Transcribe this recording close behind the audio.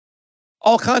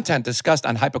All content discussed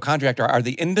on Hypochondriac are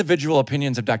the individual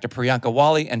opinions of Dr. Priyanka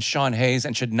Wally and Sean Hayes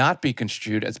and should not be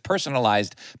construed as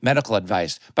personalized medical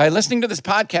advice. By listening to this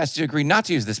podcast, you agree not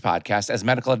to use this podcast as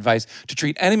medical advice to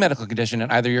treat any medical condition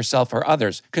in either yourself or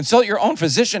others. Consult your own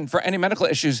physician for any medical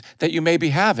issues that you may be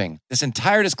having. This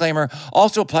entire disclaimer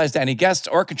also applies to any guests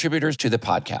or contributors to the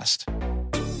podcast.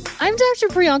 I'm Dr.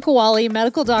 Priyanka Wally,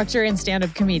 medical doctor and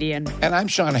stand-up comedian. And I'm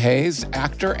Sean Hayes,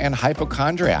 actor and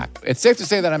hypochondriac. It's safe to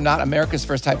say that I'm not America's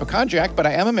first hypochondriac, but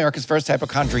I am America's first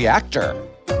hypochondriactor.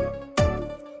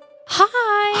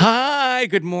 Hi. Hi,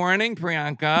 good morning,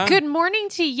 Priyanka. Good morning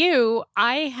to you.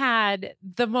 I had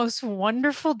the most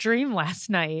wonderful dream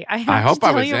last night. I have to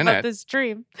tell you about this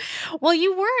dream. Well,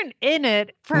 you weren't in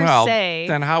it per se.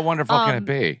 Then how wonderful can it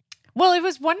be? Well, it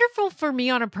was wonderful for me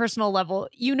on a personal level.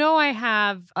 You know, I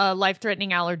have a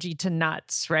life-threatening allergy to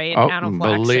nuts, right? Oh,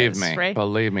 Anaphylaxis,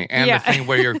 believe me. And the thing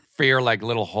where you fear like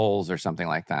little holes or something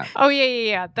like that. Oh,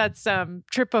 yeah. That's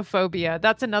trypophobia.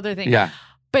 That's another thing. Yeah.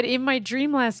 But in my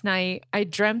dream last night, I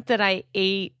dreamt that I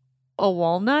ate a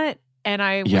walnut and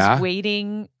I was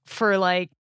waiting for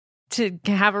to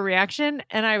have a reaction,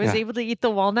 and I was able to eat the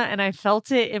walnut and I felt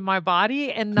it in my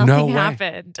body and nothing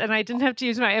happened. And I didn't have to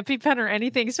use my EpiPen or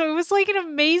anything. So it was like an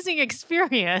amazing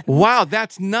experience. Wow,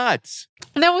 that's nuts.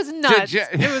 That was nuts.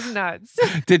 It was nuts.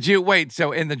 Did you wait?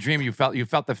 So in the dream you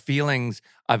felt the feelings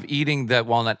of eating the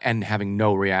walnut and having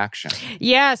no reaction.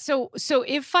 Yeah. So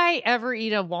if I ever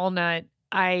eat a walnut,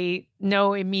 I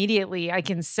know immediately, I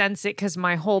can sense it because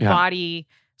my whole body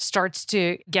starts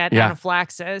to get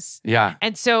anaphylaxis. Yeah.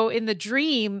 And so in the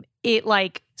dream, it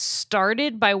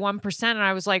started by 1%. And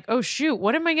I was like, oh, shoot,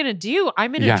 what am I going to do?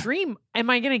 I'm in a dream. Am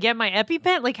I going to get my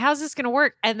EpiPen? How's this going to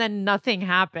work? And then nothing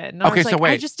happened. Okay, so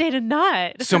wait. I just ate a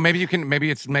nut. So maybe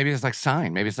it's like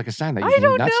sign. Maybe it's like a sign that you I can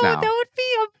don't eat nuts know. now. That would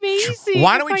be amazing.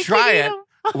 Why don't we try it?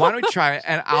 Why don't we try it?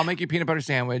 And I'll make you a peanut butter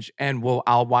sandwich and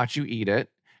I'll watch you eat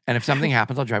it. And if something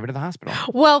happens, I'll drive you to the hospital.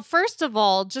 Well, first of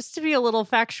all, just to be a little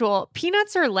factual,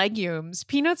 peanuts are legumes.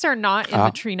 Peanuts are not in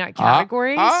the tree nut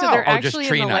category. So they're actually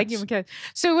in the legume category.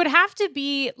 So it would have to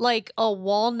be like a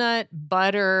walnut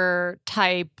butter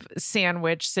type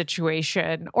sandwich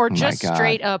situation or just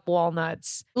straight up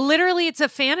walnuts. Literally, it's a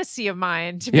fantasy of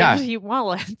mine to be able to eat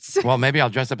walnuts. Well, maybe I'll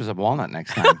dress up as a walnut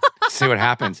next time. See what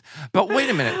happens. But wait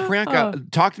a minute,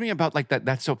 Priyanka, talk to me about that.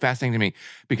 That's so fascinating to me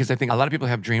because I think a lot of people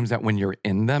have dreams that when you're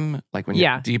in them, like when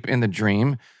you're deep in the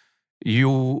dream,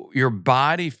 your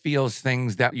body feels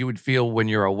things that you would feel when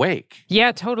you're awake.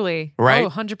 Yeah, totally. Right? Oh,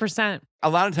 100%. A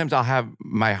lot of times I'll have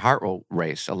my heart will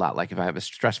race a lot. Like if I have a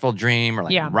stressful dream or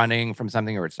running from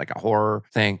something or it's like a horror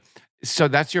thing. So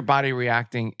that's your body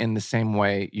reacting in the same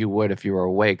way you would if you were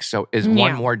awake. So is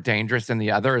one more dangerous than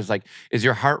the other? Is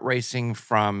your heart racing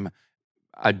from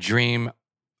a dream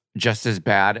just as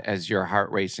bad as your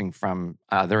heart racing from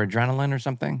other adrenaline or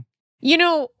something? You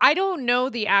know, I don't know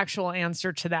the actual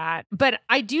answer to that, but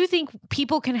I do think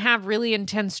people can have really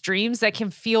intense dreams that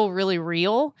can feel really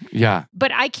real. Yeah.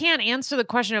 But I can't answer the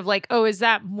question of is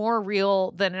that more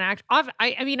real than an act?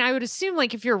 I mean, I would assume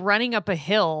if you're running up a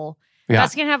hill,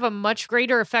 that's going to have a much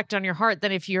greater effect on your heart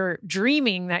than if you're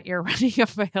dreaming that you're running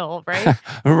up a hill, right?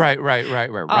 Right.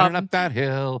 Running up that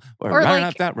hill or running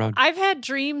up that road. I've had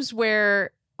dreams where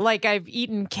I've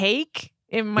eaten cake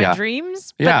in my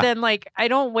dreams, but then I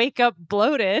don't wake up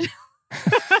bloated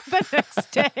the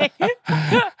next day.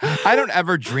 I don't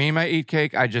ever dream I eat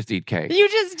cake. I just eat cake. You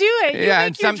just do it. You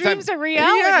make your dreams a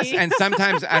reality. Yes, and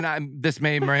sometimes, this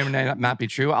may not be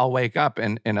true, I'll wake up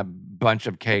in a bunch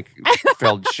of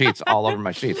cake-filled sheets all over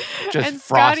my sheets. Just and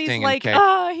frosting and cake.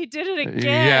 Oh, he did it again.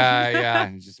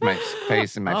 Yeah. Just my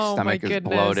face and my stomach is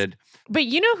bloated. But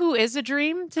you know who is a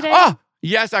dream today? Oh!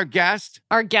 Yes, our guest.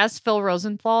 Phil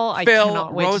Rosenthal. I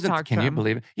cannot wait to talk to him. Can you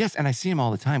believe it? Yes, and I see him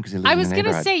all the time because he lives in the neighborhood.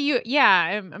 I was going to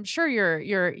say, I'm sure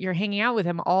you're hanging out with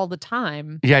him all the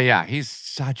time. Yeah. He's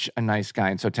such a nice guy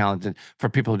and so talented. For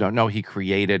people who don't know, he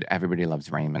created Everybody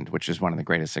Loves Raymond, which is one of the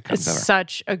greatest sitcoms ever.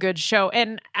 Such a good show.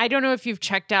 And I don't know if you've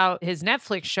checked out his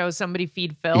Netflix show, Somebody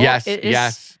Feed Phil.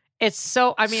 Yes. It's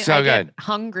so, I get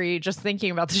hungry just thinking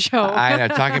about the show. I know,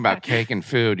 talking about cake and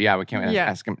food. Yeah, we can't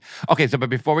ask him. Okay, but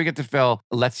before we get to Phil,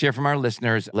 let's hear from our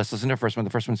listeners. Let's listen to the first one.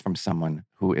 The first one's from someone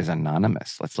who is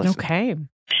anonymous. Let's listen. Okay.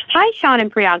 Hi, Sean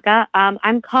and Priyanka.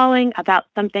 I'm calling about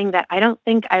something that I don't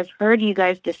think I've heard you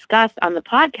guys discuss on the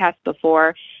podcast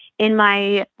before. In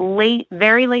my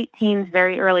very late teens,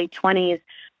 very early 20s,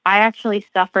 I actually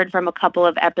suffered from a couple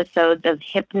of episodes of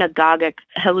hypnagogic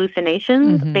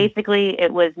hallucinations. Mm-hmm. Basically,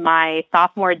 it was my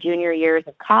sophomore, junior years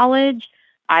of college.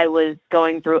 I was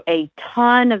going through a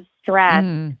ton of stress.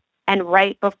 And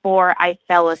right before I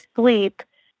fell asleep,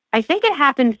 I think it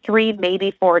happened 3,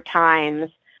 maybe 4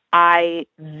 times. I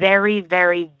very,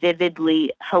 very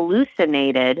vividly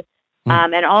hallucinated.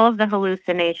 And all of the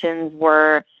hallucinations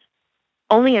were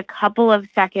only a couple of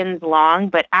seconds long,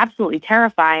 but absolutely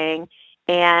terrifying,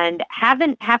 and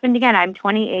haven't happened again. I'm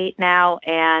 28 now,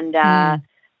 and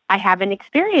I haven't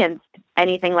experienced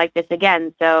anything like this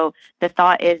again. So the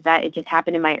thought is that it just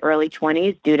happened in my early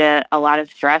 20s due to a lot of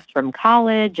stress from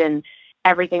college and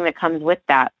everything that comes with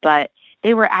that. But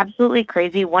they were absolutely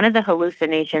crazy. One of the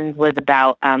hallucinations was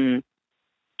about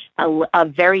a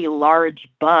very large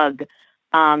bug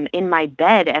in my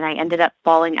bed, and I ended up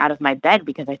falling out of my bed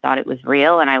because I thought it was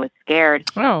real and I was scared.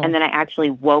 And then I actually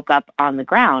woke up on the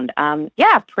ground.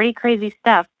 Yeah, pretty crazy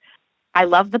stuff. I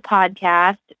love the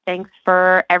podcast. Thanks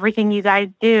for everything you guys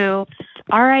do.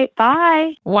 All right,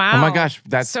 bye. Wow. Oh my gosh,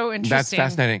 that's so interesting. That's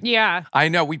fascinating. Yeah. I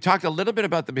know. We talked a little bit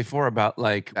about that before, about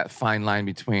like that fine line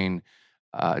between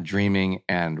dreaming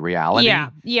and reality.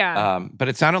 Yeah. But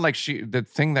it sounded like the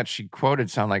thing that she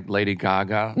quoted sounded like Lady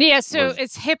Gaga. Yeah, so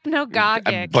it's hypnagogic.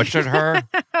 I butchered her.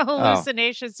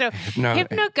 Hallucinations. So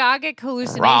hypnagogic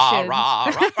hallucinations. Rah, rah,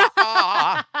 rah,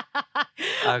 rah.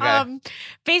 Okay.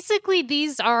 Basically,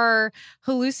 these are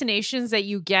hallucinations that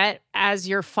you get as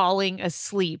you're falling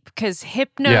asleep, because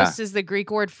hypnos is the Greek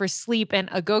word for sleep, and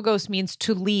agogos means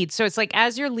to lead. So it's like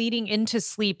as you're leading into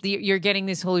sleep, you're getting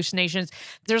these hallucinations.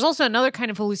 There's also another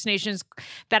kind of hallucinations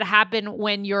that happen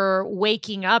when you're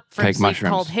waking up from sleep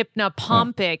called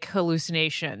hypnopompic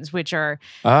hallucinations, which are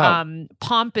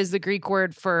pomp is the Greek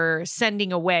word for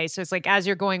sending away. So it's like as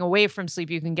you're going away from sleep,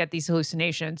 you can get these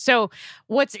hallucinations. So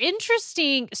what's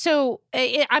interesting,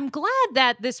 I'm glad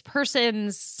that this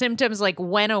person's symptoms like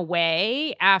went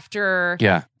away after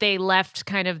they left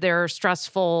kind of their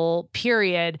stressful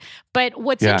period. But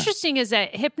what's interesting is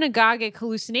that hypnagogic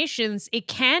hallucinations, it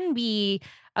can be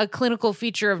a clinical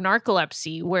feature of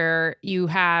narcolepsy where you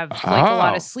have like a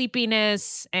lot of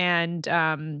sleepiness, and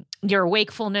your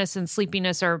wakefulness and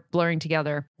sleepiness are blurring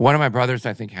together. One of my brothers,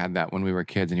 I think, had that when we were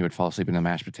kids, and he would fall asleep in the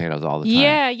mashed potatoes all the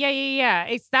time.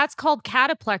 Yeah. That's called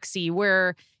cataplexy,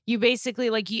 where you basically,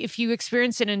 like, if you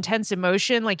experience an intense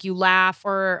emotion, like you laugh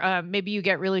or maybe you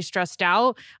get really stressed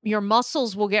out, your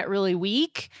muscles will get really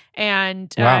weak,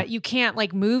 and you can't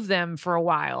like move them for a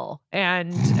while.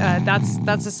 And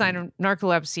that's a sign of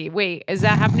narcolepsy. Wait, is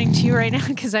that happening to you right now?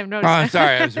 Because I've noticed. Oh, I'm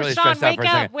sorry. I was really Sean, stressed out for a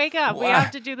second. Wake up. We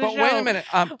have to do the show. Wait a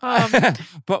minute.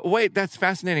 But wait, that's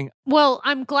fascinating. Well,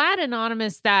 I'm glad,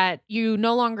 Anonymous, that you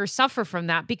no longer suffer from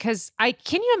that, because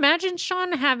can you imagine,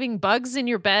 Sean, having bugs in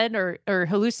your bed or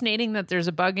hallucinating that there's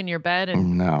a bug in your bed?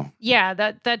 And no. Yeah,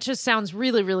 that just sounds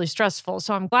really, really stressful.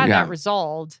 So I'm glad that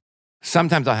resolved.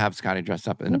 Sometimes I'll have Scotty dressed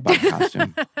up in a bug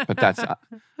costume, but that's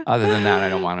other than that, I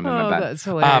don't want him in my bed. That's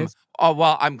hilarious.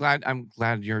 Well, I'm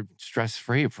glad you're stress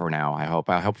free for now. I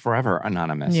hope forever,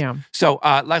 Anonymous. Yeah. So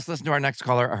let's listen to our next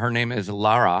caller. Her name is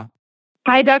Lara.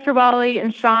 Hi, Dr. Wally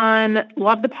and Sean.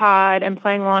 Love the pod and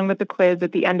playing along with the quiz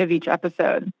at the end of each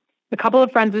episode. A couple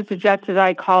of friends have suggested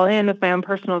I call in with my own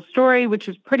personal story, which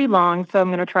is pretty long, so I'm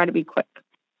going to try to be quick.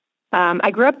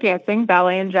 I grew up dancing,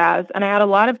 ballet, and jazz, and I had a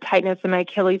lot of tightness in my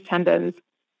Achilles tendons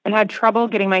and had trouble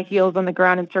getting my heels on the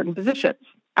ground in certain positions.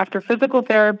 After physical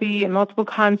therapy and multiple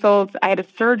consults, I had a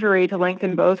surgery to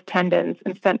lengthen both tendons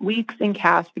and spent weeks in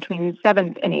casts between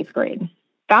 7th and 8th grade.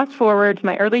 Fast forward to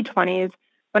my early 20s,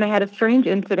 when I had a strange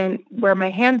incident where my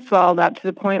hand swelled up to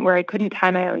the point where I couldn't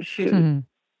tie my own shoes. Mm-hmm.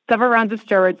 Several rounds of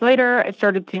steroids later, I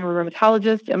started seeing a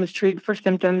rheumatologist and was treated for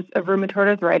symptoms of rheumatoid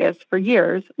arthritis for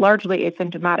years, largely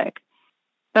asymptomatic.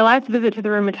 My last visit to the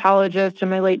rheumatologist in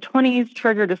my late 20s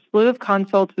triggered a slew of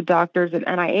consults with doctors at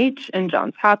NIH and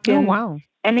Johns Hopkins,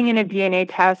 ending in a DNA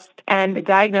test and a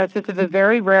diagnosis of a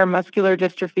very rare muscular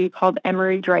dystrophy called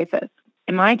Emery-Dreifuss.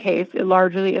 In my case, it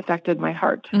largely affected my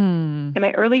heart. In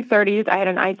my early 30s, I had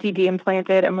an ICD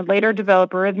implanted and would later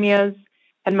develop arrhythmias,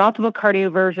 had multiple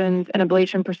cardioversions and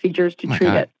ablation procedures to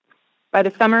treat it. By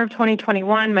the summer of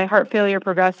 2021, my heart failure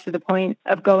progressed to the point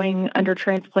of going under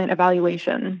transplant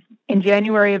evaluation. In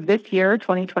January of this year,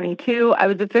 2022, I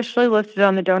was officially listed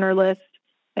on the donor list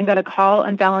and got a call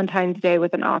on Valentine's Day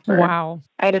with an offer. Wow.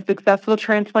 I had a successful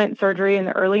transplant surgery in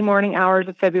the early morning hours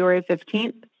of February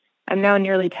 15th. I'm now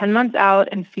nearly 10 months out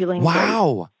and feeling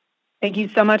great. Thank you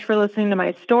so much for listening to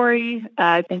my story.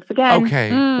 Thanks again.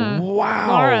 Okay. Wow.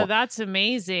 Laura, that's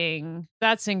amazing.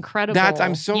 That's incredible.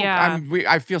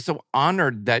 I feel so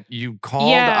honored that you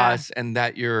called us and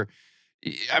that you're,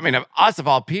 of us of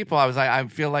all people, I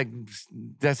feel like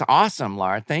that's awesome,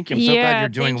 Laura. Thank you. I'm so glad you're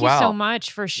doing well. Thank you so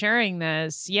much for sharing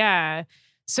this. Yeah.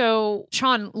 So,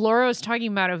 Sean, Laura was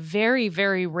talking about a very,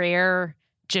 very rare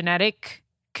genetic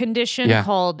condition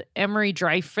called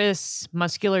Emery-Dreifuss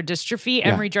muscular dystrophy.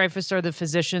 Emery-Dreifuss are the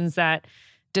physicians that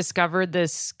discovered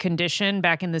this condition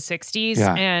back in the 60s.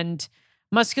 And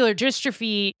muscular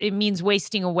dystrophy, it means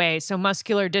wasting away. So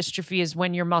muscular dystrophy is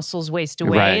when your muscles waste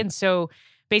away. Right. And so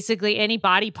basically any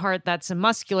body part that's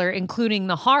muscular, including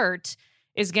the heart,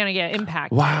 is going to get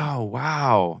impacted.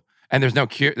 Wow. And there's no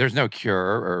cure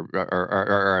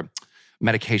or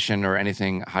medication or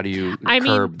anything. How do you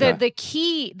curb the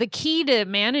key to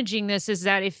managing this is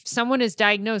that if someone is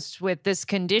diagnosed with this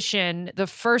condition, the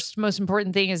first most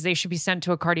important thing is they should be sent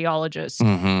to a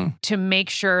cardiologist to make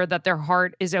sure that their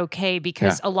heart is okay,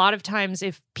 because a lot of times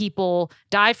if people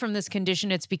die from this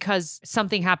condition, it's because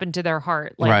something happened to their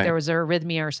heart, like there was an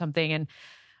arrhythmia or something. And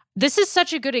this is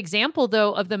such a good example,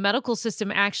 though, of the medical system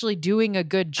actually doing a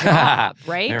good job,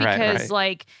 right? Because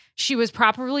like she was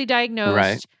properly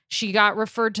diagnosed, she got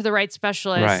referred to the right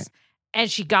specialist, and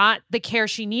she got the care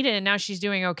she needed, and now she's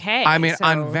doing okay. I mean,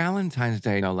 on Valentine's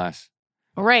Day, no less.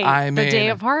 Right, the Day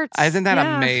of Hearts. Isn't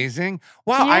that amazing?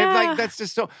 Wow, that's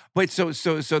just so. Wait, so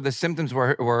the symptoms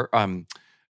were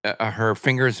her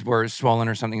fingers were swollen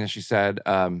or something that she said.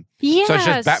 So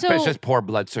it's just poor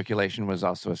blood circulation was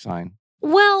also a sign.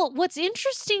 Well, what's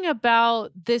interesting about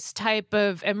this type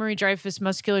of Emery-Dreifuss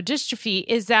muscular dystrophy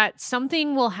is that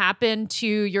something will happen to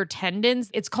your tendons.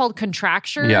 It's called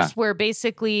contractures, where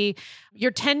basically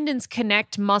your tendons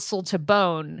connect muscle to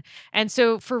bone. And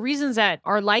so for reasons that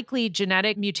are likely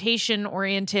genetic mutation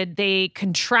oriented, they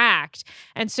contract.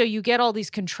 And so you get all these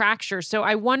contractures. So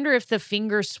I wonder if the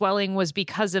finger swelling was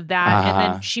because of that.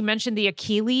 And then she mentioned the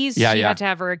Achilles. She had to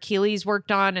have her Achilles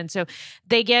worked on. And so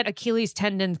they get Achilles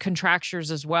tendon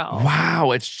contractures as well.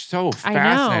 Wow, it's so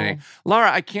fascinating. Laura,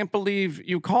 I can't believe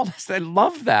you called us. I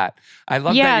love that. I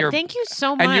love that you're... thank you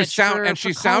so much. And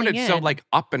she sounded so like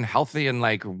up and healthy and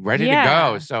like ready to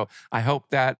go. So I hope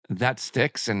that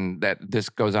sticks and that this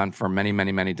goes on for many,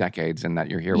 many, many decades and that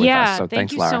you're here with us. So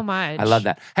thanks, Laura. Thank you so much. I love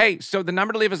that. Hey, so the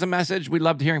number to leave us a message, we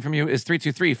loved hearing from you, is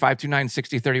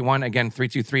 323-529-6031. Again,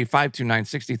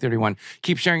 323-529-6031.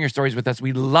 Keep sharing your stories with us.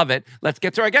 We love it. Let's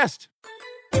get to our guest.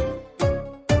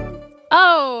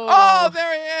 Oh,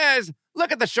 there he is.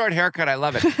 Look at the short haircut. I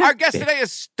love it. Our guest today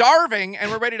is starving,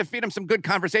 and we're ready to feed him some good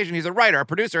conversation. He's a writer, a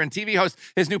producer, and TV host.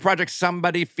 His new project,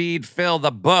 Somebody Feed Phil.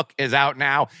 The book is out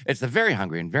now. It's the very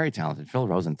hungry and very talented Phil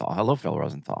Rosenthal. Hello, Phil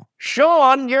Rosenthal.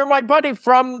 Sean, you're my buddy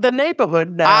from the neighborhood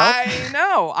now. I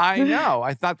know.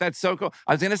 I thought that's so cool.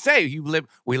 I was going to say,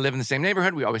 we live in the same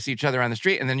neighborhood. We always see each other on the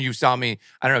street. And then you saw me,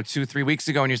 2-3 weeks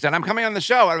ago, and you said, I'm coming on the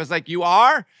show. I was like, you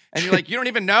are? And you're like, you don't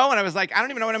even know? And I was like, I don't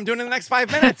even know what I'm doing in the next 5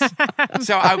 minutes.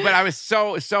 But I was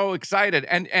so excited.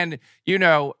 And you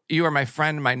know, you are my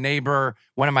friend, my neighbor,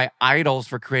 one of my idols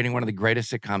for creating one of the greatest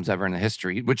sitcoms ever in the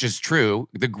history, which is true.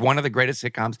 One of the greatest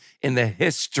sitcoms in the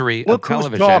history of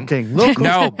television.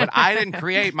 No, but I didn't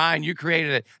create mine. You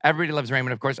created it. Everybody Loves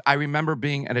Raymond, of course. I remember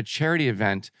being at a charity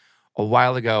event a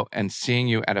while ago and seeing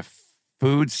you at a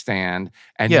food stand,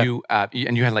 and you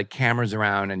had like cameras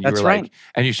around, and you were like,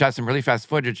 and you shot some really fast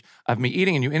footage of me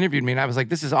eating, and you interviewed me, and I was like,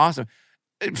 this is awesome.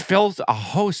 Phil's a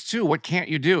host too. What can't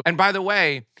you do? And by the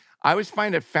way, I always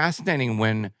find it fascinating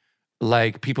when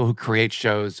like people who create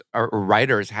shows or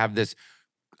writers have this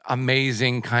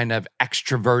amazing kind of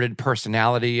extroverted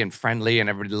personality and friendly, and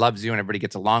everybody loves you and everybody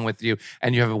gets along with you,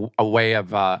 and you have a way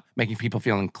of making people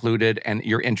feel included, and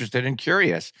you're interested and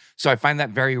curious. So I find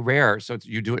that very rare. So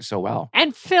you do it so well.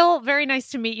 And Phil, very nice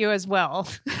to meet you as well.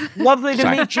 Lovely to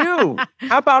meet you.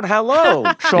 How about hello,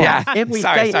 Sean? If we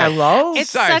say hello? It's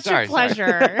such a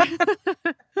pleasure.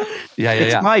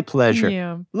 It's my pleasure.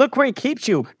 Yeah. Look where he keeps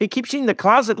you. He keps you in the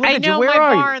closet. Look at you. Where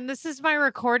are you? Barn. This is my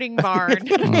recording barn.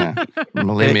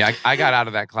 Believe me, I got out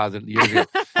of that closet years ago.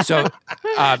 So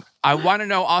I want to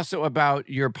know also about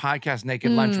your podcast,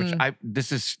 Naked Lunch,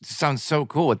 which sounds so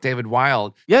cool with David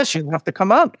Wild. Yes, you have to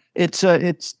come on. It's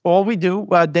all we do.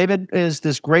 David is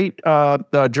this great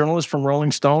journalist from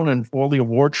Rolling Stone and all the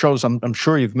award shows. I'm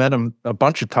sure you've met him a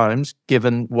bunch of times,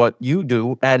 given what you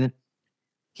do. And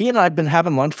he and I have been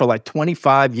having lunch for like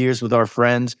 25 years with our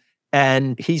friends.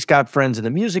 And he's got friends in the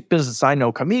music business. I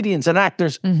know comedians and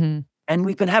actors. Mm-hmm. And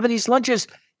we've been having these lunches.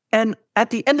 And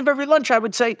at the end of every lunch, I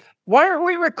would say, why are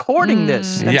we recording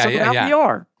this? And we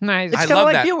are. Nice. It's kind of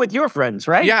like you with your friends,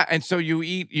 right? Yeah. And so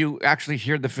you actually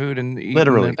hear the food and eat.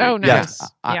 Literally. Oh, nice.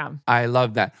 Yeah. I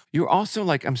love that. You're also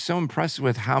like, I'm so impressed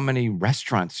with how many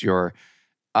restaurants you're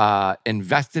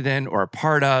invested in or a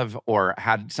part of or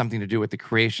had something to do with the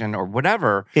creation or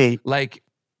whatever. 8. Like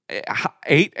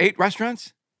 8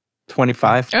 restaurants?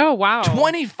 25. Oh, wow.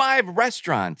 25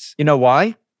 restaurants. You know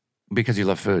why? Because you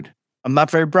love food. I'm not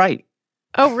very bright.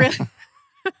 Oh, really?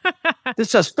 This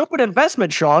is a stupid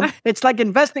investment, Sean. It's like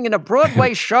investing in a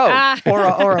Broadway show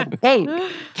or a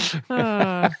boat.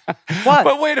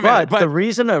 But wait a minute. But the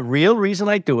real reason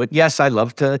I do it, yes, I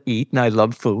love to eat and I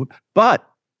love food, but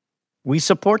we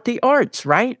support the arts,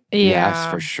 right? Yeah.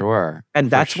 Yes, for sure. And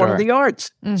that's one of the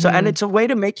arts. So, and it's a way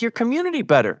to make your community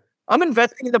better. I'm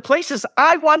investing in the places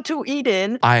I want to eat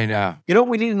in. I know. You know what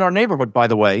we need in our neighborhood, by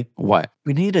the way? What?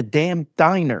 We need a damn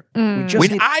diner. We just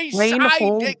need a plain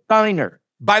whole diner.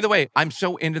 By the way, I'm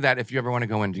so into that if you ever want to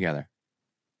go in together.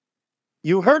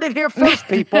 You heard it here first,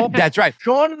 people. That's right.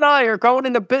 Sean and I are going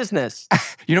into business.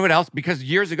 You know what else? Because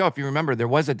years ago, if you remember, there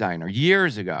was a diner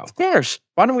years ago. Of course.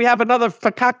 Why don't we have another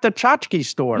Fakakta Tchotchke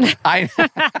store? I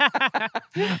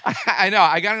know.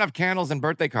 I got enough candles and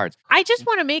birthday cards. I just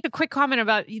want to make a quick comment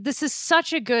about, this is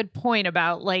such a good point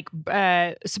about like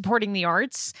supporting the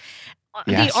arts.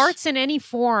 Yes. The arts in any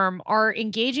form are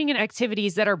engaging in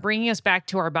activities that are bringing us back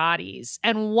to our bodies.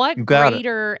 And what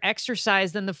greater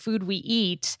exercise than the food we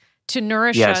eat to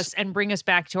nourish us and bring us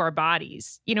back to our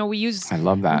bodies. You know, we use I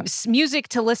love that. Music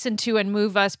to listen to and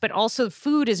move us, but also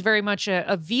food is very much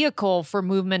a vehicle for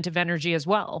movement of energy as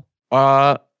well.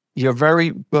 You're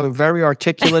very, very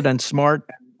articulate and smart,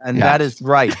 and that is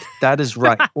right. That is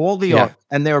right. All the art.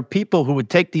 And there are people who would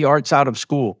take the arts out of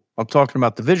school. I'm talking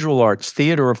about the visual arts,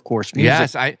 theater, of course,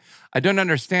 music. Yes, I don't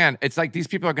understand. It's like these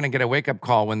people are going to get a wake-up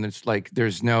call when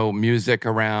there's no music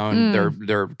around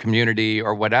their community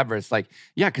or whatever. It's like,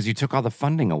 yeah, because you took all the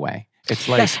funding away. It's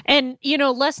like... And, you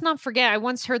know, let's not forget, I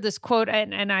once heard this quote,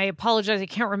 and I apologize, I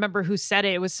can't remember who said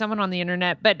it. It was someone on the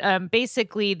internet. But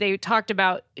basically, they talked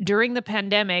about during the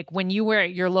pandemic, when you were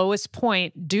at your lowest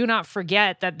point, do not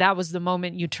forget that was the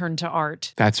moment you turned to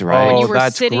art. That's right. When you were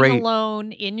sitting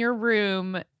alone in your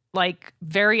room, like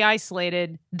very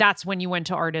isolated, that's when you went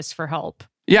to artists for help.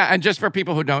 Yeah, and just for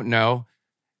people who don't know,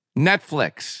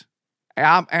 Netflix,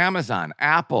 Amazon,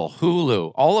 Apple,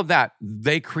 Hulu, all of that,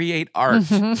 they create art.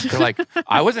 They're like,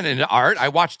 I wasn't into art, I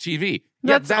watched TV.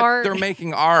 That's art. They're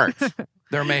making art.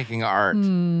 They're making art.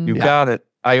 You got it.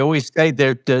 I always say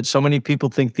that so many people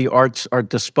think the arts are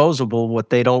disposable.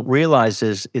 What they don't realize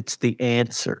is it's the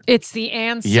answer. It's the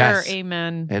answer. Yes.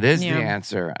 Amen. It is the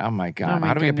answer. Oh my God.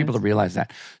 How do we get people to realize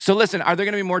that? So listen, are there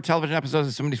going to be more television episodes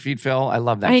of Somebody Feed Phil? I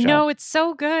love that show. I know. It's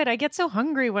so good. I get so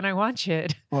hungry when I watch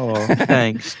it. Oh,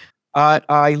 thanks.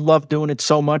 I love doing it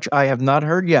so much. I have not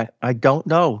heard yet. I don't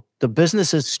know. The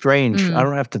business is strange. I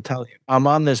don't have to tell you. I'm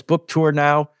on this book tour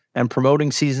now and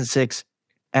promoting season 6.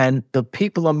 And the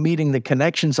people I'm meeting, the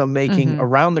connections I'm making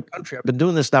around the country, I've been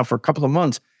doing this now for a couple of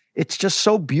months. It's just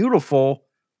so beautiful.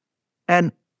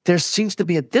 And there seems to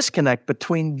be a disconnect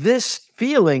between this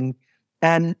feeling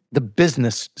and the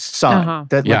business side.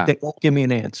 That like, they won't give me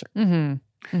an answer.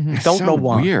 It's don't so know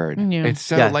why. Weird. Yeah. It's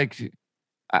so like,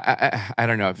 I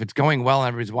don't know. If it's going well and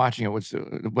everybody's watching it,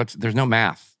 there's no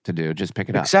math to do. Just pick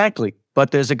it up. Exactly.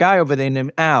 But there's a guy over there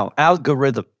named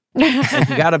Algorithm. And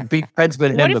you got to be friends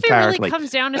with him, What if apparently. it really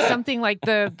comes down to something like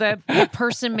the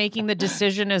person making the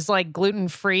decision is like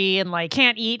gluten-free and like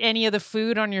can't eat any of the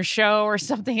food on your show or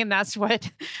something, and that's what...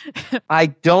 I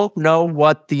don't know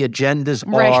what the agendas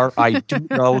are. I do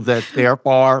know that there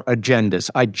are agendas.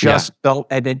 I just don't...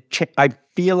 And I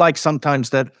feel like sometimes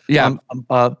that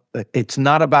it's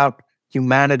not about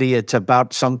humanity, it's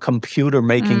about some computer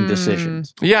making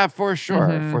decisions. Yeah, for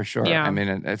sure, for sure. Yeah. I mean,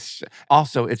 it's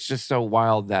just so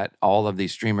wild that all of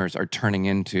these streamers are turning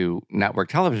into network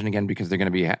television again because they're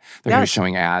going to be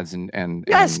showing ads and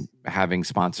having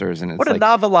sponsors, and it's what a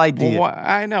novel idea. Well,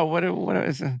 I know what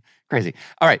is crazy.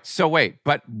 All right, so wait,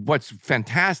 but what's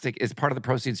fantastic is part of the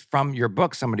proceeds from your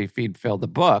book, Somebody Feed Phil, the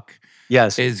book,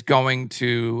 is going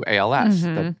to ALS,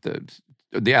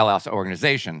 the ALS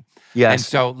organization. Yes. And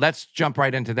so let's jump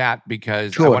right into that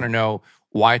because I want to know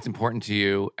why it's important to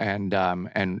you, and I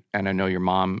know your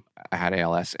mom had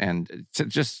ALS, and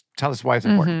just tell us why it's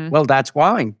important. Well, that's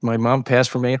why my mom passed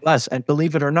from ALS, and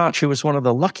believe it or not, she was one of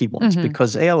the lucky ones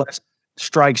because ALS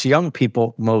strikes young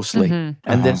people mostly,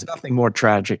 and there's nothing more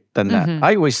tragic than that.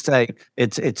 I always say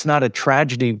it's not a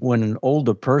tragedy when an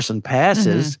older person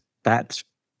passes. That's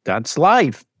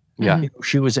life. Yeah, you know,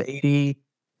 she was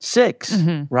 86,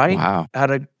 right? Wow.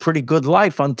 Had a pretty good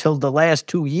life until the last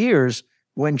 2 years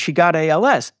when she got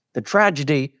ALS. The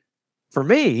tragedy for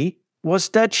me was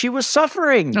that she was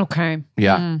suffering. Okay.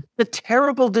 Yeah. The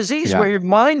terrible disease where your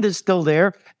mind is still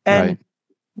there, and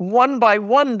one by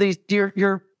one,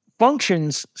 your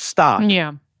functions stop.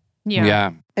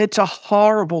 Yeah. It's a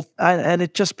horrible, and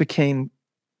it just became.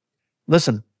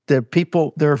 Listen, there are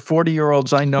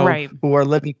 40-year-olds I know who are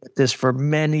living with this for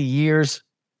many years.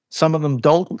 Some of them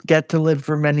don't get to live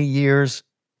for many years.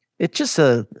 It's just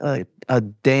a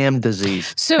damn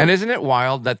disease. And isn't it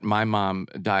wild that my mom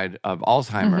died of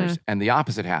Alzheimer's and the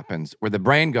opposite happens, where the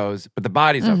brain goes, but the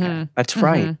body's okay? That's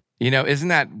right. Isn't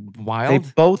that wild?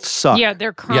 They both suck. Yeah,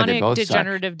 they're chronic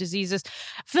degenerative diseases.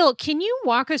 Phil, can you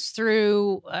walk us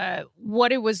through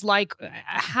what it was like,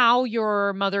 how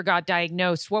your mother got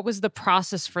diagnosed? What was the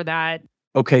process for that?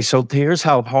 Okay, so here's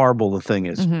how horrible the thing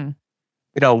is.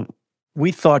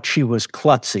 We thought she was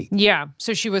klutzy. Yeah,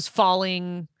 so she was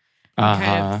falling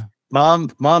kind of.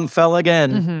 Mom fell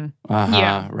again.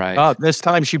 Yeah, right. Oh, this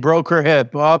time she broke her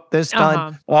hip. Oh, this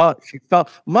time, she fell.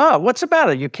 Ma, what's the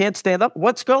matter? You can't stand up.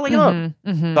 What's going on?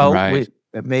 So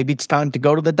maybe it's time to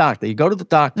go to the doctor. You go to the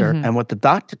doctor, and what the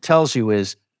doctor tells you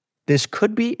is, this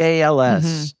could be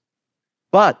ALS,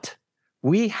 but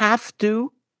we have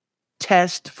to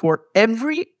test for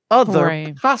every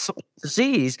other possible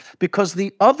disease because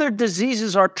the other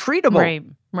diseases are treatable.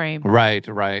 Right.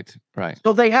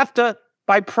 So they have to,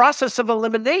 by process of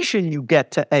elimination, you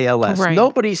get to ALS. Right.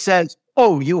 Nobody says,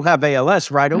 oh, you have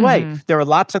ALS right away. There are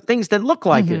lots of things that look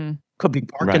like it. Could be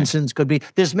Parkinson's, could be,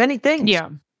 there's many things. Yeah.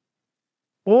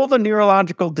 All the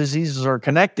neurological diseases are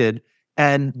connected,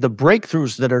 and the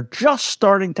breakthroughs that are just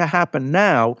starting to happen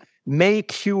now may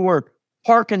cure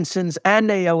Parkinson's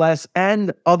and ALS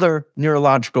and other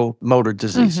neurological motor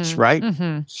diseases, right?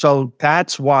 So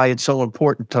that's why it's so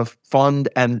important to fund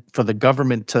and for the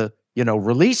government to,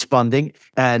 release funding.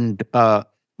 And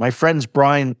my friends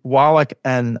Brian Wallach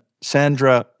and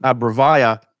Sandra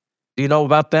Abravaya, do you know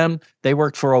about them? They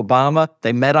worked for Obama.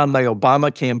 They met on the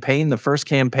Obama campaign, the first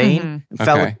campaign, and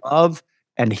fell in love,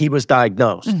 and he was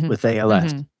diagnosed with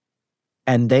ALS.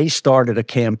 And they started a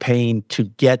campaign to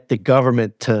get the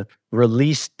government to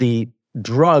release the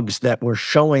drugs that were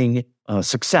showing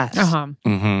success.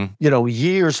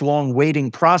 Years-long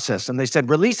waiting process. And they said,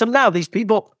 release them now. These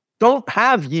people don't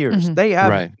have years. They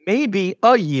have maybe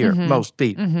a year, most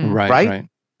people. Right?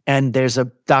 And there's a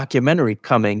documentary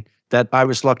coming that I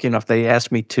was lucky enough, they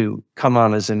asked me to come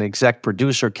on as an exec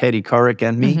producer, Katie Couric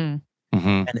and me.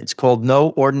 And it's called No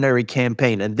Ordinary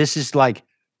Campaign. And this is like,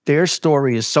 their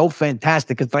story is so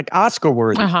fantastic. It's like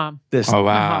Oscar-worthy. This. Oh,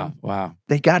 wow. Wow.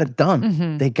 They got it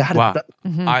done. They got it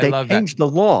done. I they love changed the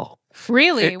law.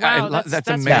 Really? Wow, that's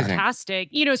amazing. Fantastic.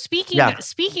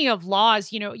 Speaking of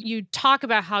laws, you talk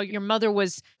about how your mother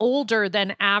was older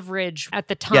than average at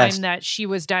the time that she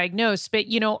was diagnosed. But,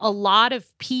 a lot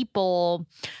of people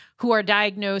who are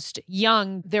diagnosed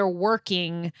young, they're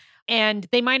working, and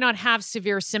they might not have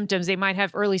severe symptoms. They might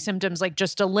have early symptoms like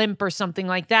just a limp or something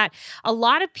like that. A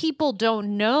lot of people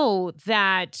don't know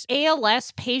that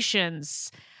ALS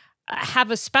patients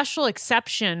have a special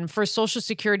exception for Social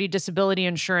Security disability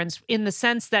insurance in the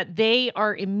sense that they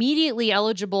are immediately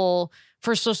eligible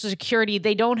for Social Security.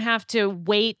 They don't have to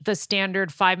wait the standard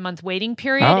 5-month waiting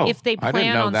period if they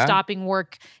plan on stopping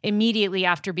work immediately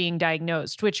after being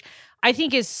diagnosed, which I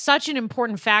think is such an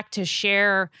important fact to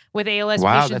share with ALS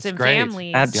patients and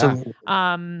families. Absolutely.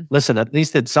 Listen, at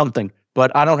least it's something,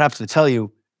 but I don't have to tell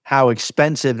you how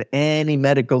expensive any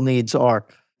medical needs are,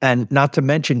 and not to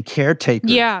mention caretakers.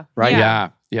 Right?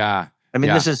 Yeah. I mean,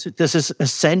 this is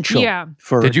essential.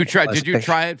 For Did you try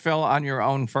it, Phil, on your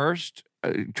own first?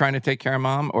 Trying to take care of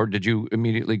mom, or did you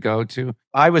immediately go to?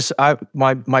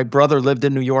 My brother lived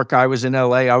in New York. I was in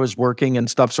LA. I was working and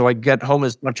stuff, so I'd get home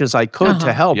as much as I could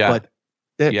to help. But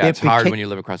it's hard when you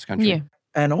live across the country. Yeah.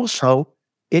 And also,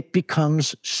 it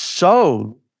becomes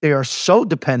they are so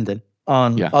dependent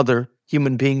on other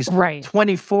human beings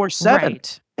 24/7.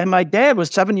 Right. And my dad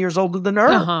was 7 years older than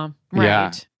her.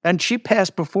 Right. And she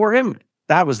passed before him.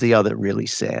 That was the other really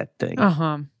sad thing.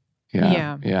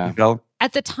 Yeah.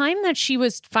 At the time that she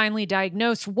was finally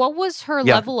diagnosed, what was her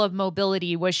level of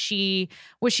mobility? Was she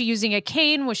using a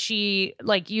cane? Was she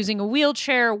like using a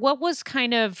wheelchair? What was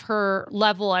kind of her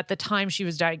level at the time she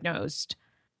was diagnosed?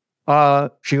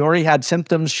 She already had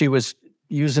symptoms. She was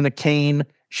using a cane.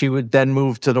 She would then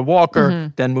move to the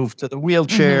walker, then move to the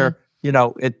wheelchair.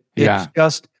 It's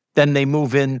just, then they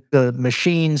move in the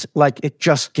machines. Like, it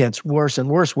just gets worse and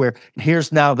worse, where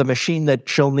here's now the machine that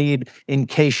she'll need in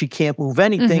case she can't move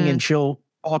anything, and she'll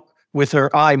talk with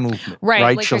her eye movement.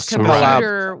 Right, like she'll a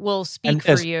computer will speak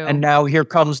for you. And now here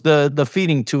comes the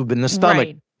feeding tube in the stomach.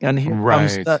 Right. And here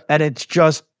comes and it's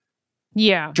just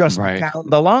down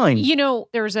the line.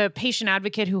 There's a patient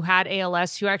advocate who had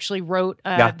ALS who actually wrote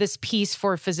this piece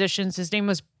for physicians. His name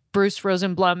was Bruce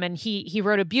Rosenblum, and he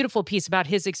wrote a beautiful piece about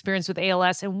his experience with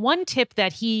ALS. And one tip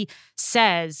that he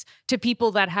says to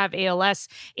people that have ALS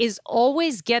is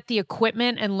always get the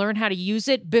equipment and learn how to use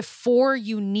it before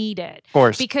you need it. Of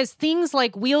course. Because things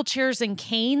like wheelchairs and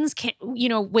canes, can,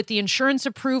 with the insurance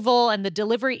approval and the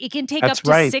delivery, it can take up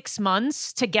to 6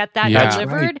 months to get that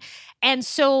delivered. Right. And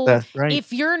so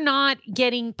if you're not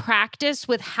getting practice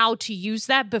with how to use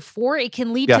that before, it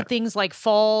can lead to things like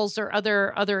falls or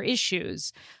other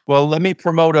issues. Well, let me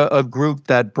promote a group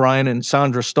that Brian and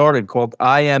Sandra started called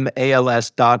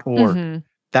IamALS.org. Mm-hmm.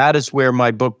 That is where my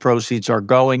book proceeds are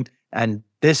going. And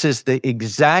this is the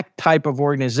exact type of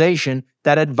organization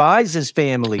that advises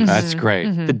families. That's great.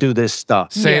 To do this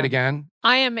stuff. Say it again.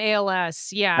 IamALS.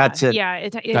 Yeah. That's it. Yeah.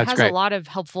 It has great. A lot of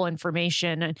helpful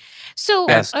information. And so,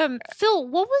 Phil,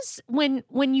 what was,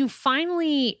 when you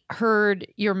finally heard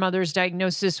your mother's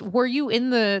diagnosis, were you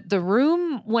in the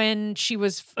room when she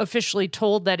was officially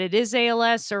told that it is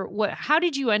ALS, or what? How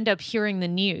did you end up hearing the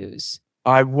news?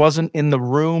 I wasn't in the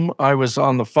room. I was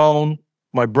on the phone.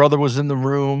 My brother was in the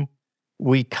room.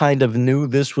 We kind of knew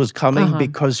this was coming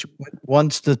because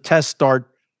once the tests start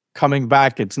coming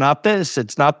back, it's not this,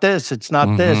 it's not this, it's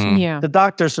not this. Yeah. The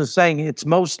doctors are saying it's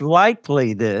most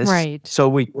likely this. Right. So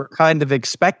we were kind of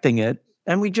expecting it,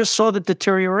 and we just saw the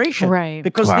deterioration. Right.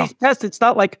 Because these tests, it's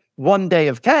not like one day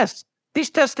of tests. These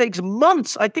tests takes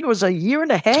months. I think it was a year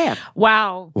and a half.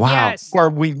 Wow. Yes. Where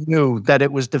we knew that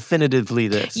it was definitively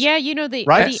this. Yeah,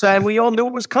 and we all knew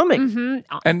it was coming.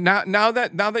 Mm-hmm. And now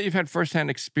that you've had firsthand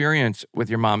experience with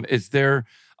your mom, is there,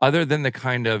 other than the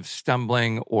kind of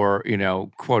stumbling or,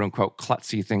 quote unquote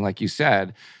klutzy thing, like you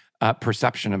said,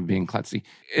 perception of being klutzy,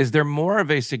 is there more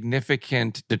of a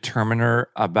significant determiner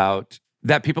about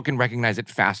that people can recognize it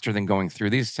faster than going through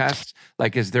these tests?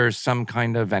 Like, is there some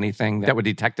kind of anything that would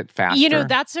detect it faster?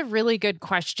 That's a really good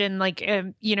question. Like,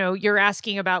 you're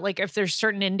asking about, like, if there's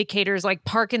certain indicators, like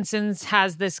Parkinson's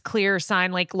has this clear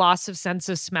sign, like loss of sense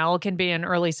of smell can be an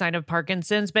early sign of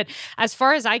Parkinson's. But as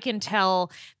far as I can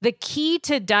tell, the key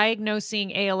to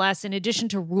diagnosing ALS, in addition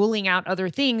to ruling out other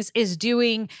things, is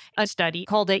doing a study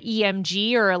called an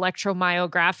EMG or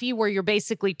electromyography, where you're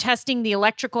basically testing the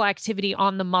electrical activity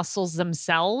on the muscles themselves.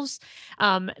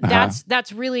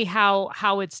 That's really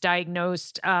how it's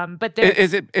diagnosed. But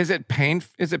is it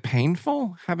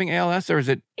painful having ALS, or is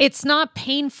it? It's not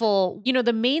painful.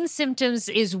 The main symptoms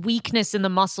is weakness in the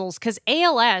muscles, because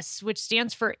ALS, which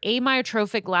stands for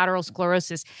amyotrophic lateral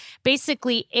sclerosis,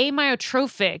 basically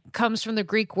amyotrophic comes from the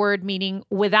Greek word meaning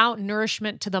without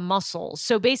nourishment to the muscles.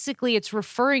 So basically it's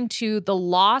referring to the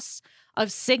loss of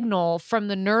signal from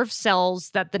the nerve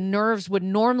cells that the nerves would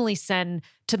normally send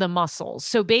to the muscles.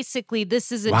 So basically,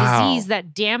 this is a disease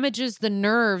that damages the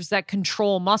nerves that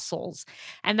control muscles,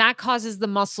 and that causes the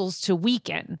muscles to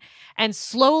weaken. And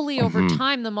slowly over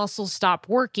time, the muscles stop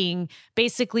working,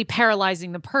 basically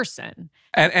paralyzing the person.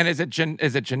 And is it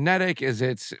genetic? Is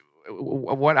it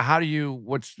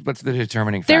what's the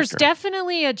determining factor? There's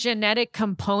definitely a genetic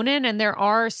component, and there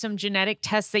are some genetic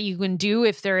tests that you can do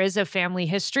if there is a family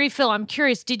history. Phil, I'm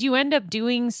curious, did you end up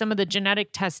doing some of the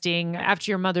genetic testing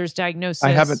after your mother's diagnosis?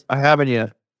 I haven't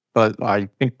yet, but I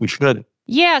think we should.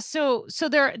 Yeah, so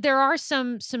there are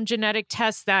some genetic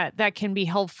tests that can be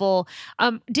helpful.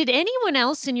 Did anyone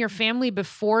else in your family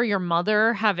before your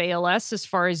mother have ALS, as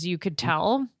far as you could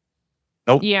tell?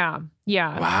 Nope. Yeah.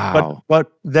 Wow.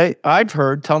 But I've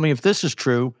heard, tell me if this is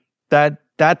true,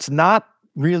 that's not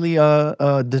really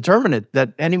a determinant,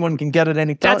 that anyone can get it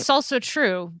any time. That's also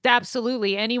true.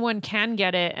 Absolutely. Anyone can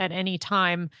get it at any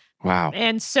time. Wow.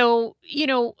 And so,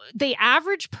 the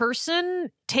average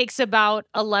person takes about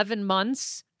 11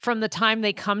 months from the time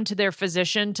they come to their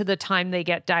physician to the time they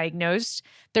get diagnosed.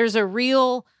 There's a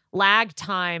real lag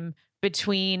time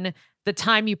between the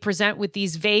time you present with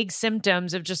these vague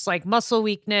symptoms of just like muscle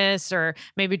weakness, or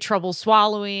maybe trouble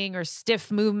swallowing, or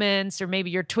stiff movements, or maybe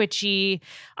you're twitchy,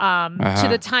 to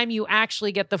the time you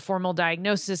actually get the formal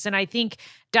diagnosis. And I think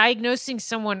diagnosing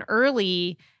someone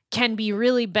early can be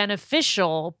really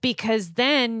beneficial, because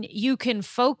then you can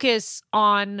focus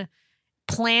on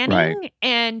planning,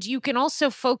 and you can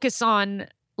also focus on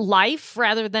life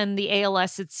rather than the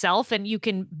ALS itself, and you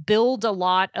can build a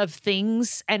lot of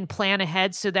things and plan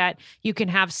ahead so that you can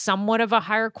have somewhat of a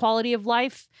higher quality of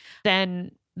life than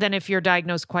if you're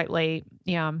diagnosed quite late.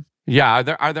 Yeah. Are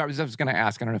there? I was going to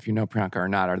ask, I don't know if you know, Priyanka, or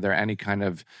not. Are there any kind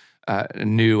of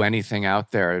new anything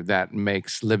out there that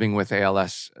makes living with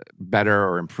ALS better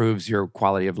or improves your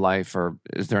quality of life, or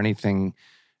is there anything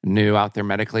new out there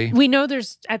medically? We know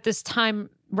there's, at this time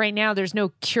right now, there's no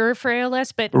cure for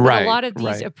ALS, but a lot of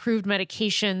these approved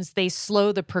medications, they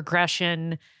slow the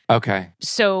progression. Okay.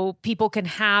 So people can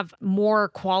have more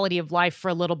quality of life for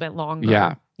a little bit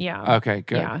longer. Yeah. Okay,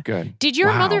 good, good. Did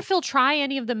your mother, Phil, try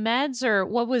any of the meds, or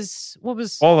what was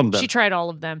all of them? She tried all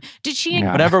of them. Did she?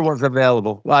 Whatever was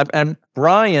available. And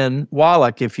Brian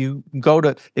Wallach, if you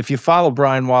follow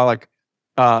Brian Wallach,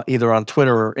 either on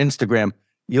Twitter or Instagram,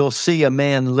 you'll see a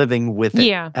man living with it.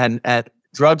 Yeah. And at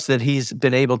drugs that he's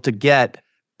been able to get,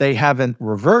 they haven't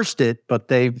reversed it, but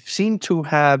they seem to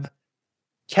have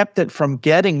kept it from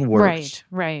getting worse.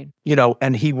 Right.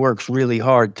 And he works really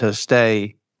hard to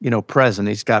stay, present.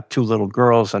 He's got 2 little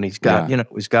girls, and he's got,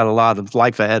 he's got a lot of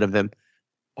life ahead of him,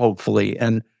 hopefully.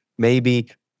 And maybe,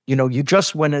 you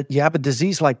just, when you have a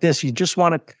disease like this, you just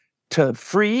want it to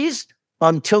freeze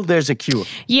until there's a cure.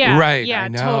 Yeah. Right. Yeah, I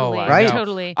know, totally. Right?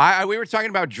 Totally. We were talking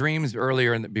about dreams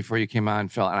earlier before you came on,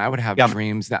 Phil, and I would have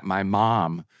dreams that my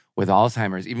mom with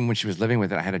Alzheimer's, even when she was living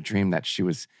with it, I had a dream that she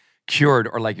was cured,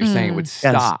 or like you're saying, it would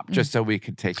stop just so we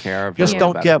could take care of her. Just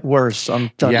don't get worse.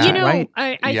 Right?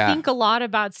 I think a lot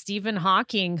about Stephen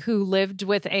Hawking, who lived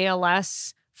with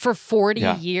ALS for 40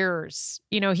 years.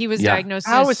 He was diagnosed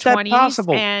in his 20s.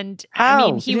 Possible? And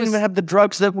how? He didn't even have the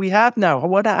drugs that we have now.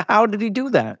 How did he do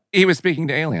that? He was speaking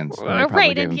to aliens.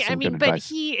 Right. And but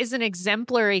he is an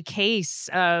exemplary case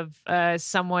of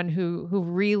someone who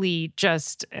really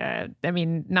just,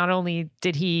 not only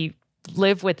did he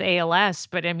live with ALS,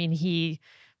 but he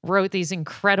wrote these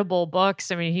incredible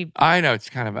books. I know, it's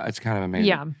kind of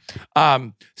amazing. Yeah.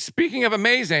 Speaking of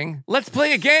amazing, let's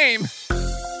play a game.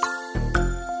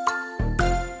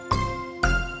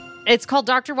 It's called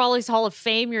Dr. Wally's Hall of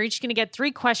Fame. You're each going to get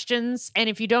 3 questions. And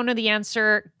if you don't know the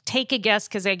answer, take a guess,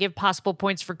 because I give possible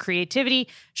points for creativity.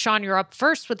 Sean, you're up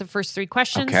first with the first 3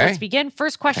 questions. Okay. Let's begin.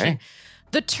 First question. Okay.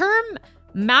 The term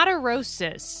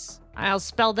matarosis, I'll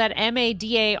spell that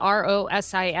Madarosis,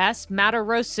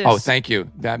 matarosis. Oh, thank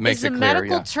you. That makes it clear. Is a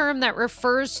medical term that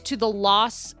refers to the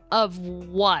loss of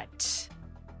what?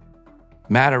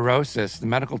 Matarosis, the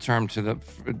medical term for the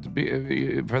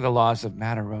loss of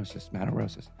matarosis,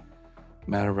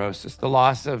 the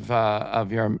loss of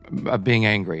being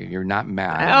angry. You're not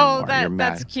mad anymore. You're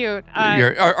mad. That's cute.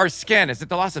 Or skin. Is it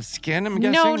the loss of skin? I'm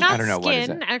guessing. No, not I don't know. skin. What is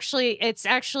it? Actually, it's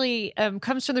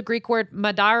comes from the Greek word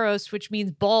madaros, which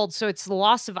means bald. So it's the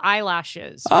loss of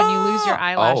eyelashes. When you lose your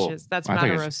eyelashes, that's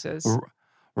matarosis.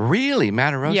 Really?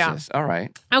 Matarosis? Yeah. All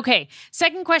right. Okay.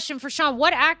 Second question for Sean.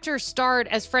 What actor starred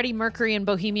as Freddie Mercury in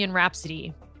Bohemian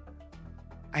Rhapsody?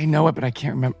 I know it, but I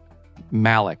can't remember.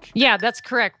 Malik. Yeah, that's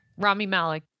correct. Rami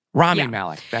Malek.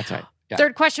 Malek. That's right. Yeah.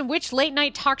 Third question. Which late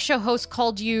night talk show host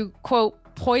called you, quote,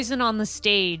 poison on the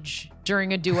stage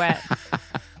during a duet?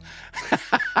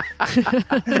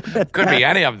 Could be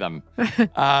any of them.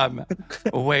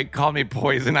 Called me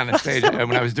poison on a stage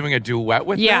when I was doing a duet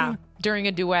with them? Yeah, during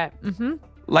a duet. Mm-hmm.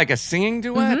 Like a singing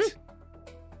duet?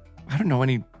 Mm-hmm. I don't know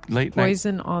any late night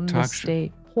poison on the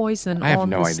stage. Poison on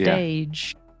the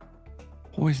stage.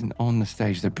 Poison on the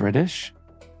stage. The British?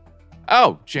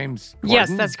 Oh, James Corden?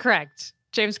 Yes, that's correct.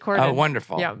 James Corden. Oh,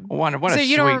 wonderful. Yeah. What so a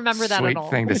you don't remember that at all.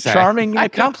 Thing to say. Charming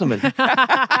compliment. Yeah,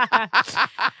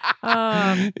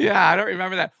 I don't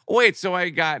remember that. Wait, so I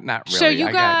got not really. So you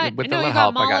I got with a little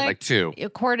help. Malik, I got like 2.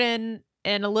 Corden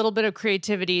and a little bit of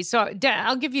creativity. So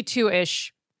I'll give you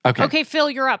 2-ish. Okay, Phil,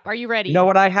 you're up. Are you ready? You know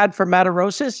what I had for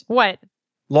matarosis? What?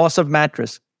 Loss of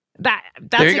mattress. That's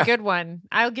a good one.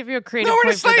 I'll give you a creative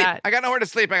point for that. I got nowhere to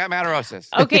sleep. I got matarosis.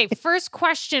 Okay, first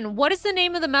question. What is the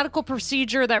name of the medical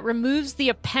procedure that removes the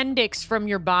appendix from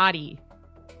your body?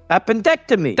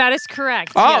 Appendectomy. That is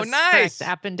correct. Oh, yes, nice.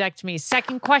 Correct. Appendectomy.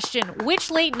 Second question.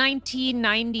 Which late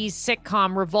 1990s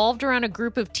sitcom revolved around a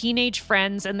group of teenage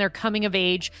friends and their coming of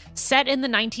age set in the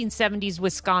 1970s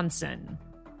Wisconsin?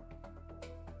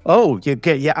 Oh,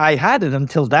 yeah, I had it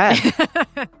until that.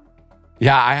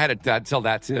 Yeah, I had it until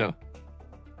that too.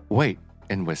 Wait,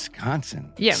 in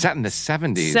Wisconsin? Yeah. Set in the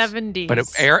 70s. 70s.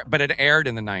 But it aired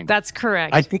in the 90s. That's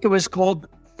correct. I think it was called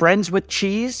Friends with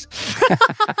Cheese.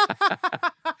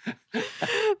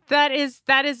 That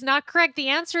is not correct. The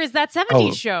answer is That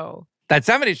 70s Show. That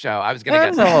 70s Show. I was going to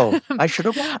guess. No, I should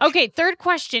have watched. Okay, third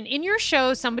question. In your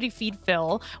show, Somebody Feed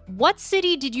Phil, what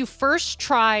city did you first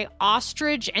try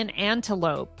ostrich and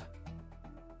antelope?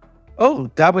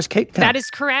 Oh, that was Cape Town. That is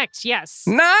correct. Yes.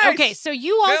 Nice. Okay, so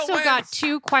you also got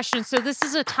 2 questions. So this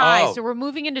is a tie. So we're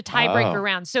moving into tiebreaker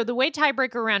round. So the way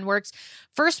tiebreaker round works,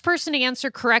 first person to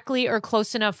answer correctly or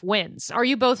close enough wins. Are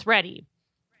you both ready?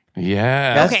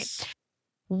 Yes. Okay.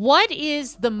 What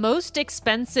is the most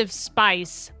expensive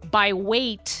spice by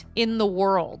weight in the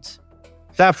world?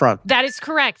 Saffron. That is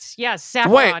correct. Yes,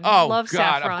 saffron. Wait, Love God,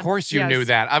 saffron. of course you knew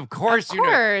that. Of course you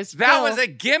knew. That was a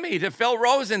gimme to Phil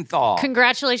Rosenthal.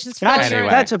 Congratulations, Phil.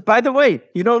 By the way,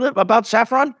 you know about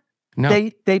saffron? No.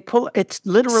 They pull, it's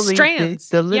literally strands.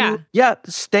 The little, the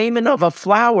stamen of a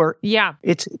flower. Yeah.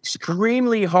 It's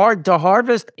extremely hard to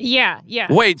harvest. Yeah.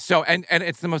 Wait, so and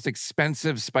it's the most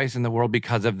expensive spice in the world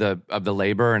because of the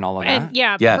labor and all of that?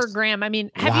 And per gram. I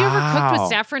mean, have you ever cooked with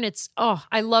saffron?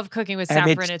 I love cooking with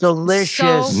saffron. It's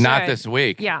delicious. So not this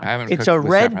week. Yeah. I haven't it's cooked a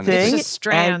with red saffron thing. It's just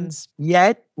strands.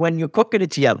 Yet when you cook it,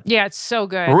 it's yellow. Yeah, it's so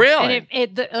good. Really?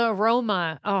 And the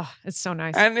aroma, it's so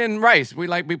nice. And in rice, we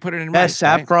put it in Yes, rice.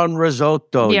 saffron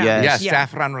risotto. Yeah. Yes.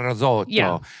 Saffron risotto.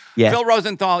 Yeah. Phil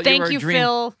Rosenthal, Thank you were you, a dream.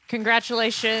 Phil.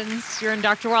 Congratulations. You're in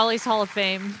Dr. Wally's Hall of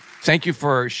Fame. Thank you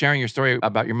for sharing your story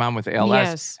about your mom with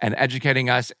ALS and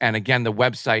educating us. And again, the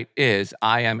website is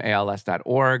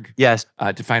imals.org. Yes.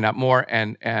 To find out more.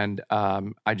 And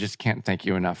I just can't thank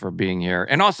you enough for being here.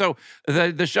 And also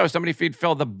the show, Somebody Feed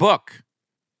Phil, the book.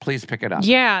 Please pick it up.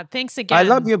 Yeah, thanks again. I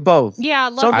love you both. Yeah,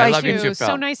 I love you too, Phil.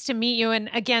 So nice to meet you. And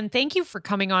again, thank you for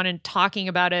coming on and talking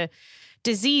about a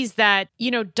disease that,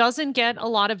 doesn't get a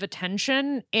lot of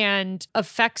attention and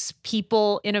affects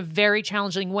people in a very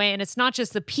challenging way. And it's not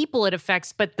just the people it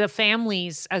affects, but the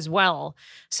families as well.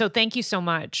 So thank you so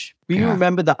much. Do you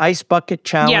remember the ice bucket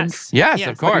challenge? Yes,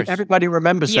 of course. Everybody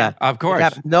remembers that. Of course. They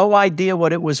have no idea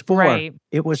what it was for. Right.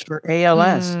 It was for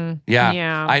ALS.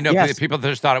 Yeah. I know people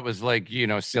just thought it was like,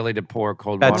 silly to pour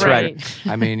cold water. That's right.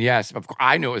 I mean, yes, of course.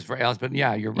 I knew it was for ALS, but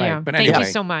you're right. Yeah. But anyway. Thank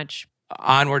you so much.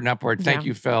 Onward and upward. Thank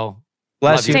you, Phil.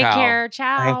 Bless you. Take pal. care.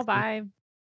 Ciao. Bye.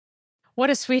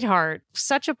 What a sweetheart.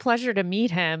 Such a pleasure to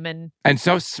meet him. And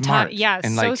so smart.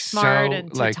 And so smart.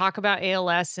 And to talk about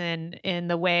ALS and in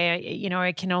the way,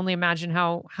 I can only imagine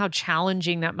how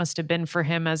challenging that must have been for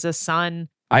him as a son.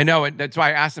 I know. That's why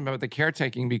I asked him about the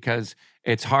caretaking, because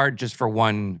it's hard just for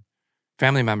one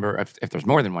family member, if there's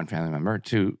more than one family member,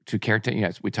 to caretake.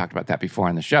 Yes, we talked about that before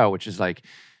on the show, which is like,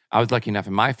 I was lucky enough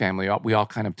in my family, we all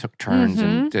kind of took turns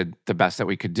and did the best that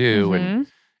we could do. And,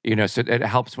 so it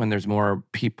helps when there's more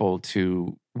people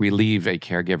to relieve a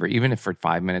caregiver, even if for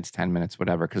 5 minutes, 10 minutes,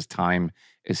 whatever, because time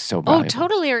is so valuable. Oh,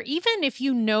 totally. Or even if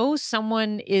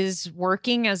someone is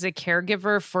working as a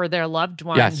caregiver for their loved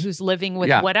one who's living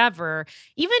with whatever,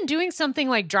 even doing something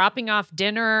like dropping off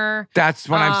dinner. That's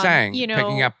what I'm saying.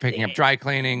 Picking up dry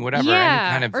cleaning, whatever, any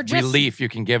kind of relief you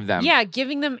can give them. Yeah,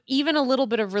 giving them even a little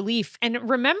bit of relief. And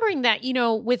remembering that,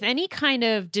 with any kind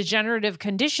of degenerative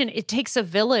condition, it takes a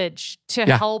village to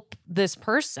help this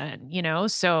person,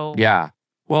 so. Yeah.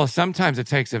 Well, sometimes it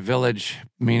takes a village,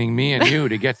 meaning me and you,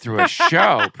 to get through a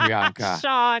show, Priyanka.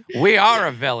 Sean. We are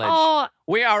a village. Oh,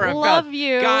 we are a village. Love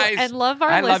you. Guys, and love our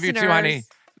listeners. I love you too, honey.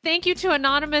 Thank you to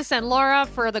Anonymous and Laura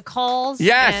for the calls.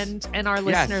 Yes. And our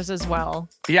listeners as well.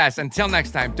 Yes. Until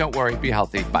next time, don't worry. Be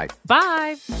healthy. Bye.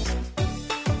 Bye.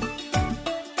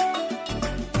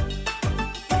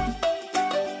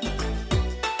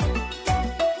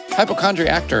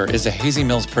 Hypochondriactor is a Hazy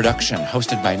Mills production,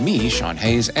 hosted by me, Sean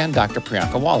Hayes, and Dr.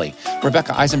 Priyanka Wally.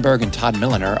 Rebecca Eisenberg and Todd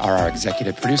Milliner are our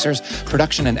executive producers.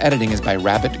 Production and editing is by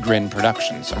Rabbit Grin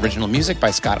Productions. Original music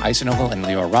by Scott Eisenhovel and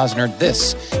Leora Rosner.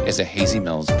 This is a Hazy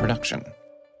Mills production.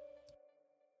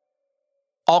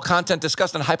 All content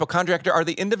discussed on Hypochondriactor are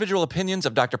the individual opinions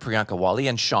of Dr. Priyanka Wally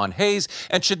and Sean Hayes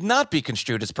and should not be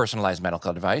construed as personalized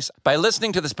medical advice. By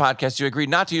listening to this podcast, you agree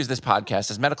not to use this podcast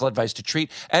as medical advice to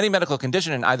treat any medical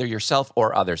condition in either yourself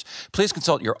or others. Please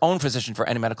consult your own physician for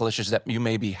any medical issues that you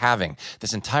may be having.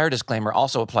 This entire disclaimer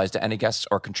also applies to any guests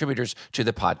or contributors to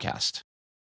the podcast.